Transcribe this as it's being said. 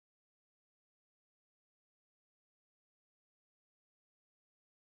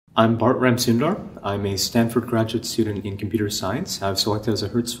I'm Bharath Ramsundar. I'm a Stanford graduate student in computer science. I was selected as a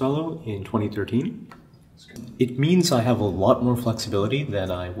Hertz Fellow in 2013. It means I have a lot more flexibility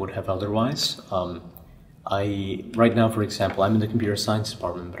than I would have otherwise. Right now, for example, I'm in the computer science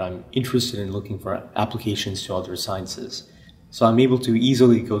department, but I'm interested in looking for applications to other sciences. So I'm able to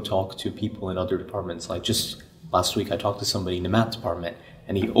easily go talk to people in other departments. Like just last week, I talked to somebody in the math department,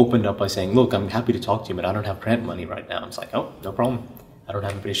 and he opened up by saying, "Look, I'm happy to talk to you, but I don't have grant money right now." I was like, "Oh, no problem. I don't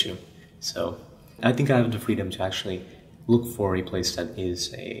have an issue." So I think I have the freedom to actually look for a place that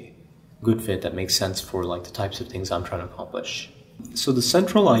is a good fit, that makes sense for like the types of things I'm trying to accomplish. So the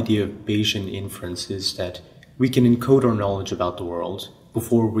central idea of Bayesian inference is that we can encode our knowledge about the world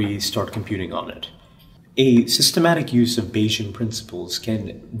before we start computing on it. A systematic use of Bayesian principles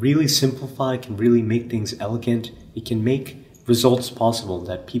can really simplify, can really make things elegant. It can make results possible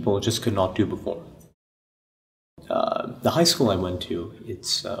that people just could not do before. The high school I went to,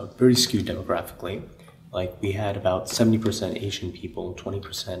 it's very skewed demographically. Like we had about 70% Asian people,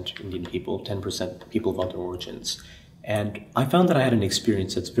 20% Indian people, 10% people of other origins. And I found that I had an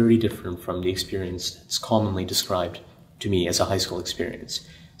experience that's very different from the experience that's commonly described to me as a high school experience.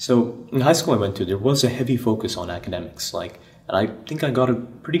 So in high school I went to, there was a heavy focus on academics, and I think I got a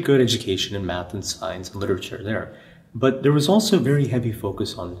pretty good education in math and science and literature there. But there was also a very heavy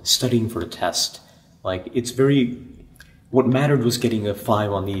focus on studying for a test. What mattered was getting a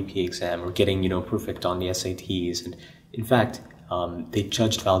 5 on the AP exam or getting, perfect on the SATs. And in fact, they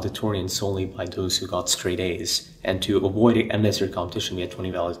judged valedictorians solely by those who got straight A's. And to avoid unnecessary competition, we had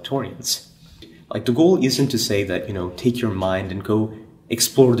 20 valedictorians. Like the goal isn't to say that, take your mind and go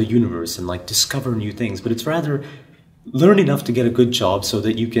explore the universe and discover new things, but it's rather learn enough to get a good job so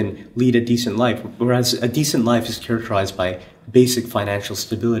that you can lead a decent life. Whereas a decent life is characterized by basic financial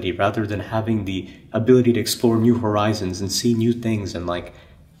stability rather than having the ability to explore new horizons and see new things and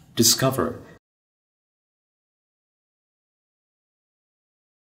discover.